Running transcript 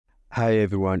Hi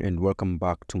everyone and welcome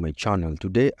back to my channel.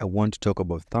 Today I want to talk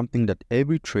about something that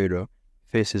every trader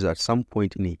faces at some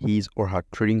point in his or her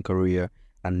trading career,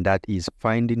 and that is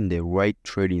finding the right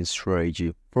trading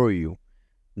strategy for you.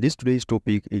 Today's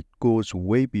topic, it goes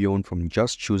way beyond from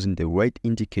just choosing the right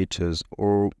indicators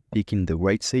or picking the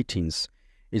right settings.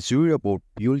 It's really about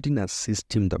building a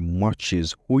system that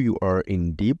matches who you are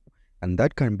in deep, and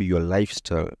that can be your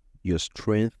lifestyle, your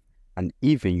strength, and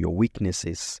even your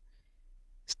weaknesses.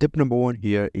 Step number one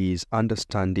here is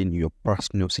understanding your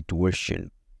personal situation.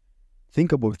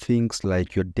 Think about things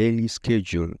like your daily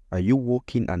schedule. Are you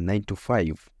working a 9 to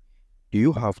 5? Do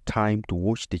you have time to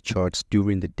watch the charts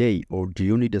during the day, or do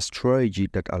you need a strategy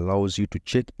that allows you to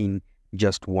check in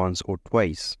just once or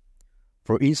twice?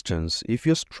 For instance, if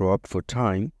you're strapped for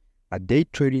time, a day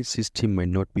trading system might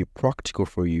not be practical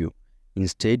for you.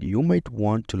 Instead, you might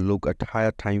want to look at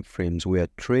higher time frames where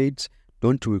trades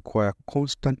don't require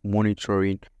constant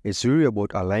monitoring. It's really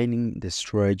about aligning the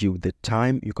strategy with the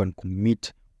time you can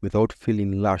commit without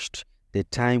feeling lashed, the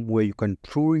time where you can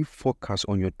truly focus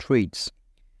on your trades.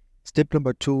 Step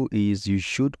number two is you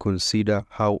should consider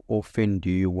how often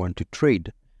do you want to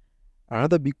trade.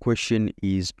 Another big question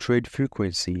is trade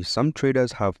frequency. Some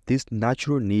traders have this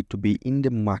natural need to be in the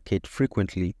market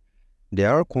frequently. They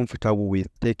are comfortable with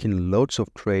taking lots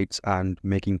of trades and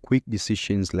making quick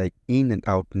decisions like in and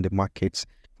out in the markets.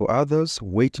 For others,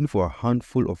 waiting for a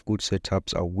handful of good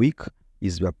setups a week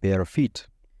is a better fit.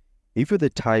 If you're the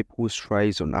type who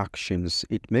thrives on actions,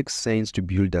 it makes sense to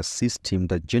build a system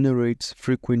that generates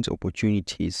frequent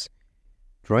opportunities.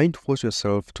 Trying to force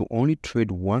yourself to only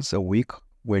trade once a week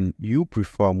when you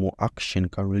prefer more action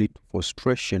can lead to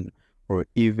frustration or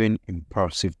even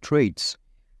impulsive trades.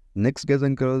 Next, guys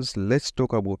and girls, let's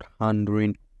talk about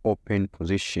handling open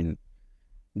position.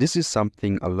 This is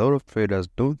something a lot of traders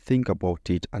don't think about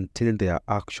it until they are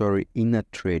actually in a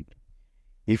trade.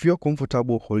 If you're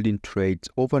comfortable holding trades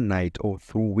overnight or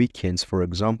through weekends, for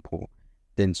example,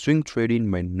 then swing trading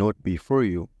might not be for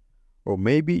you. Or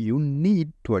maybe you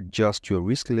need to adjust your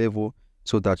risk level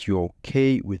so that you're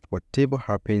okay with whatever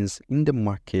happens in the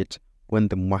market when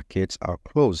the markets are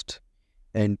closed.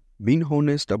 And being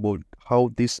honest about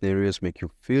how these scenarios make you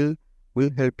feel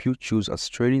will help you choose a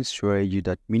trading strategy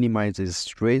that minimizes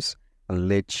stress and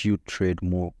lets you trade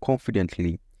more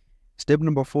confidently. Step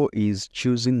number four is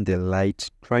choosing the right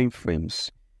time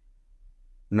frames.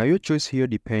 Now your choice here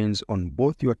depends on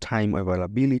both your time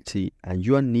availability and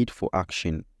your need for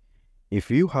action. If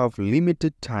you have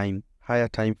limited time, higher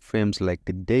time frames like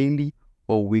the daily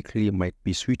or weekly might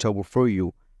be suitable for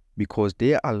you, because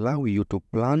they allow you to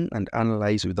plan and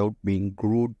analyze without being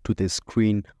glued to the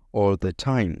screen all the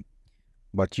time.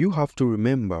 But you have to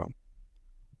remember,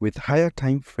 with higher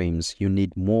time frames, you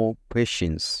need more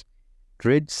patience.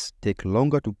 Trades take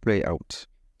longer to play out,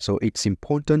 so it's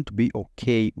important to be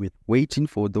okay with waiting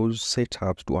for those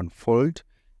setups to unfold.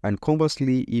 And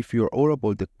conversely, if you're all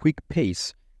about the quick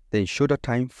pace, then shorter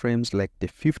time frames like the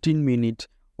 15-minute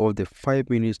or the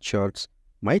 5-minute charts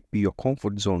might be your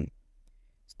comfort zone.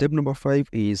 Step number five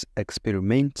is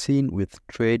experimenting with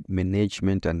trade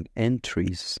management and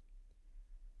entries.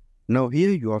 Now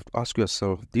here you have to ask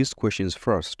yourself these questions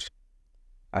first.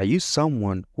 Are you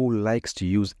someone who likes to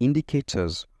use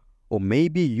indicators, or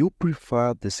maybe you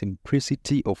prefer the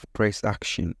simplicity of price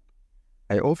action?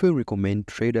 I often recommend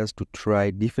traders to try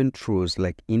different tools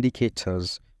like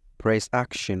indicators, price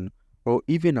action, or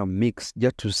even a mix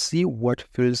just to see what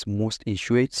feels most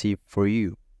intuitive for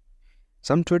you.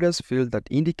 Some traders feel that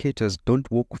indicators don't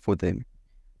work for them,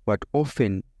 but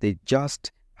often they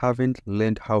just haven't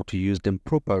learned how to use them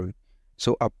properly.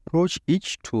 So approach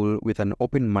each tool with an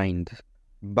open mind.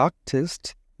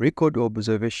 Backtest, record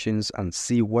observations, and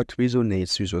see what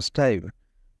resonates with your style.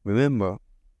 Remember,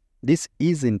 this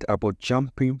isn't about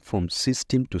jumping from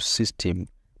system to system,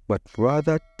 but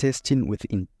rather testing with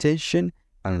intention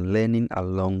and learning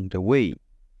along the way.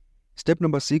 Step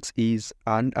number six is,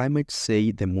 and I might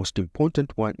say the most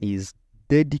important one, is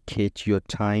dedicate your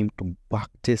time to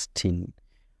backtesting.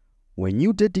 When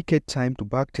you dedicate time to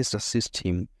backtest a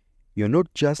system, you're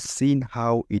not just seeing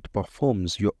how it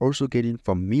performs, you're also getting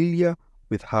familiar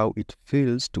with how it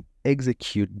feels to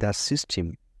execute that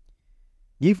system.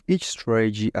 Give each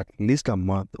strategy at least a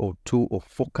month or two of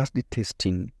focused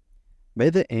testing.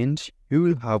 By the end, you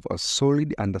will have a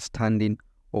solid understanding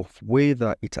of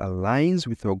whether it aligns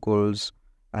with your goals,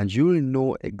 and you will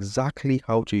know exactly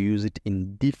how to use it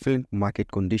in different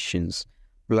market conditions.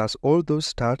 Plus, all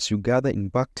those stats you gather in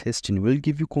backtesting will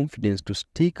give you confidence to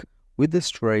stick with the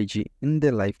strategy in the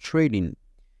live trading.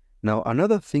 Now,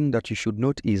 another thing that you should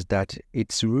note is that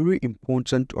it's really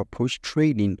important to approach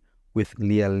trading with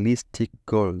realistic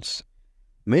goals.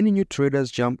 Many new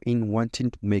traders jump in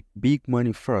wanting to make big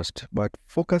money first, but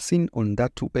focusing on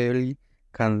that too early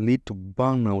can lead to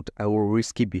burnout or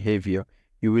risky behavior.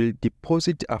 You will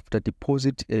deposit after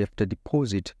deposit after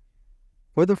deposit.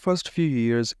 For the first few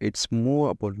years, it's more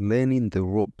about learning the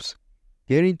ropes,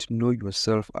 getting to know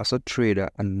yourself as a trader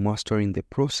and mastering the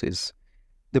process.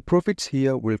 The profits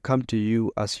here will come to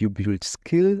you as you build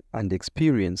skill and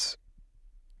experience.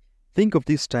 Think of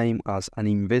this time as an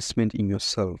investment in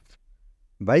yourself.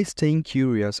 By staying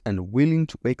curious and willing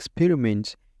to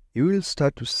experiment, you will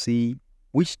start to see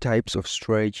which types of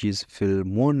strategies feel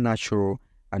more natural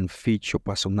and fit your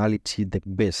personality the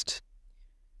best.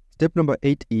 Step number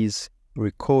 8 is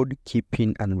record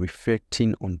keeping and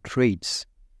reflecting on trades.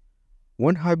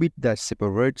 One habit that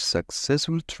separates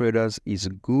successful traders is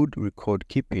good record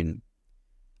keeping.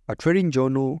 A trading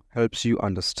journal helps you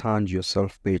understand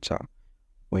yourself better.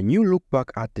 When you look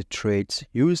back at the trades,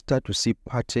 you will start to see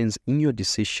patterns in your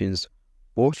decisions,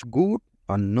 both good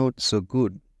and not so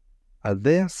good. Are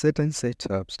there certain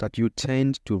setups that you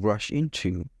tend to rush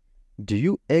into? Do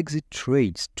you exit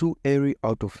trades too early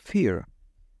out of fear?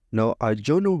 Now, our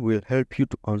journal will help you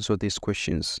to answer these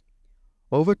questions.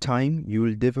 Over time, you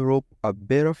will develop a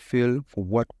better feel for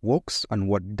what works and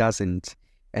what doesn't,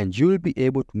 and you will be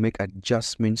able to make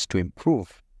adjustments to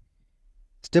improve.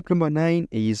 Step number 9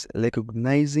 is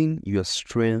recognizing your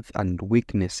strengths and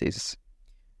weaknesses.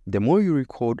 The more you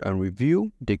record and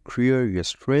review, the clearer your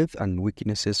strengths and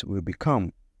weaknesses will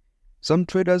become. Some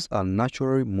traders are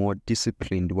naturally more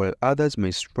disciplined, while others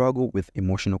may struggle with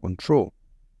emotional control.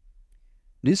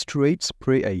 These traits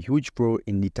play a huge role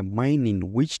in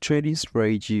determining which trading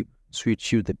strategy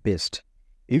suits you the best.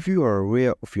 If you are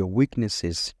aware of your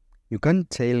weaknesses, you can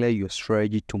tailor your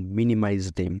strategy to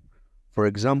minimize them. For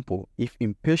example, if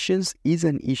impatience is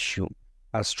an issue,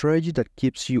 a strategy that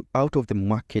keeps you out of the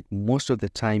market most of the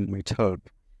time might help.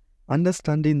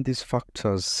 Understanding these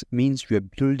factors means you are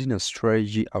building a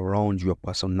strategy around your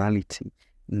personality,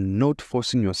 not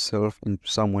forcing yourself into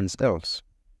someone else.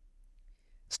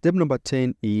 Step number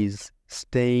 10 is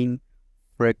staying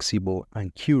flexible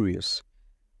and curious.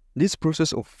 This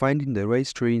process of finding the right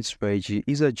trading strategy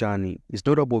is a journey. It's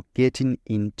not about getting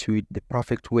into it the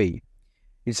perfect way.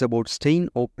 It's about staying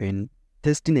open,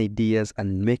 testing ideas,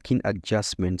 and making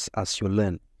adjustments as you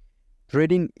learn.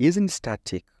 Trading isn't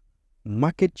static.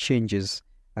 Market changes,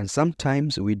 and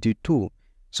sometimes we do too.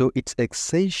 So it's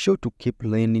essential to keep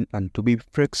learning and to be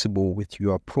flexible with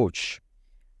your approach.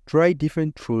 Try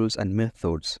different tools and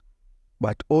methods,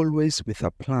 but always with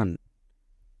a plan.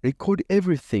 Record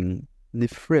everything,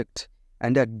 reflect,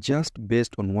 and adjust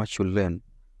based on what you learn.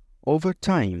 Over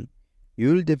time,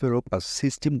 you'll develop a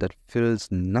system that feels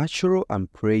natural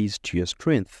and plays to your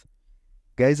strength.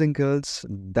 Guys and girls,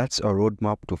 that's a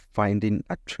roadmap to finding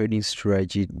a trading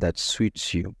strategy that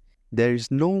suits you. There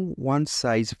is no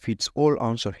one-size-fits-all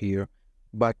answer here,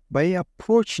 but by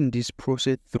approaching this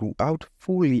process throughout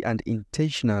fully and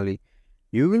intentionally,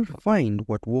 you will find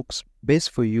what works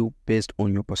best for you based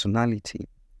on your personality.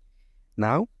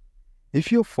 Now,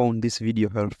 if you found this video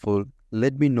helpful,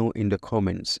 let me know in the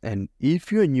comments, and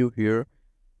if you are new here,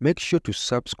 make sure to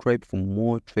subscribe for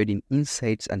more trading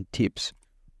insights and tips.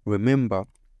 Remember,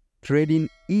 trading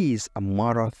is a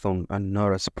marathon and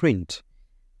not a sprint.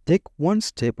 Take one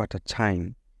step at a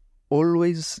time.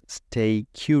 Always stay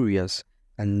curious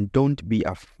and don't be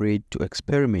afraid to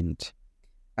experiment.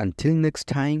 Until next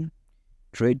time,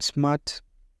 trade smart,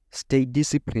 stay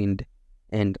disciplined,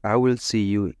 and I will see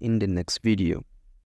you in the next video.